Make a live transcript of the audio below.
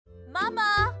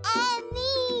Mama, and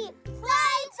me, playtime!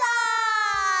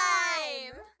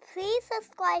 Please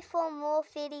subscribe for more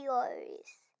videos.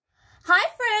 Hi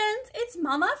friends, it's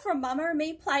Mama from Mama and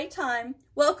Me Playtime.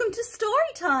 Welcome to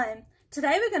Storytime.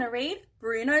 Today we're going to read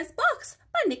Brunos Box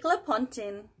by Nicola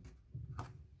Pontin.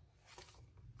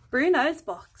 Brunos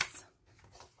Box.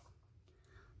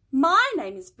 My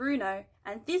name is Bruno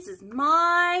and this is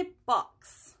my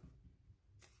box.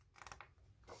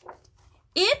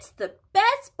 It's the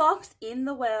best box in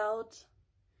the world.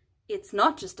 It's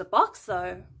not just a box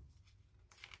though.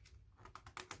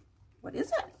 What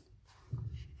is it?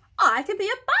 I can be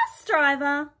a bus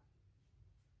driver.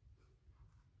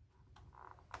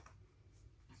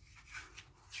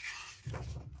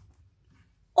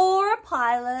 Or a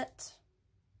pilot.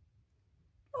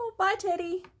 Oh, bye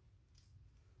Teddy.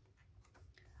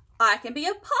 I can be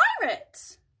a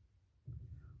pirate.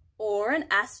 Or an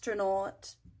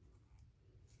astronaut.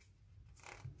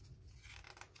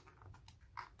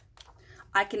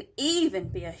 I can even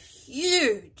be a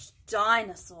huge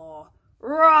dinosaur.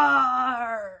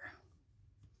 Roar!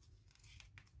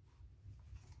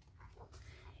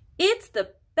 It's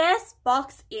the best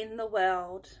box in the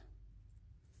world.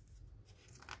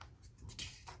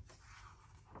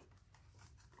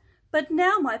 But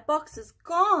now my box is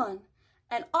gone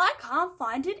and I can't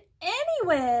find it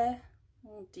anywhere.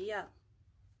 Oh dear.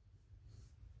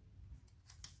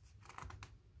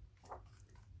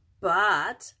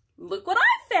 But look what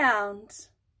I found.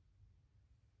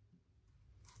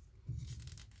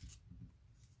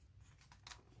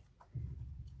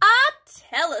 A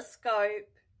telescope.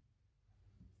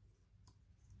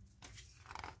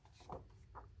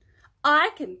 I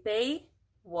can be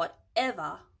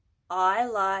whatever I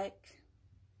like.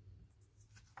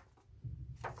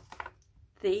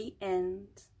 The end.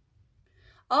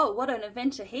 Oh, what an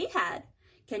adventure he had.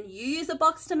 Can you use a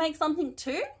box to make something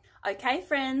too? Okay,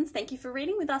 friends, thank you for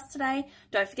reading with us today.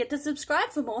 Don't forget to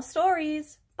subscribe for more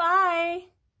stories. Bye.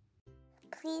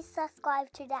 Please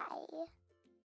subscribe today.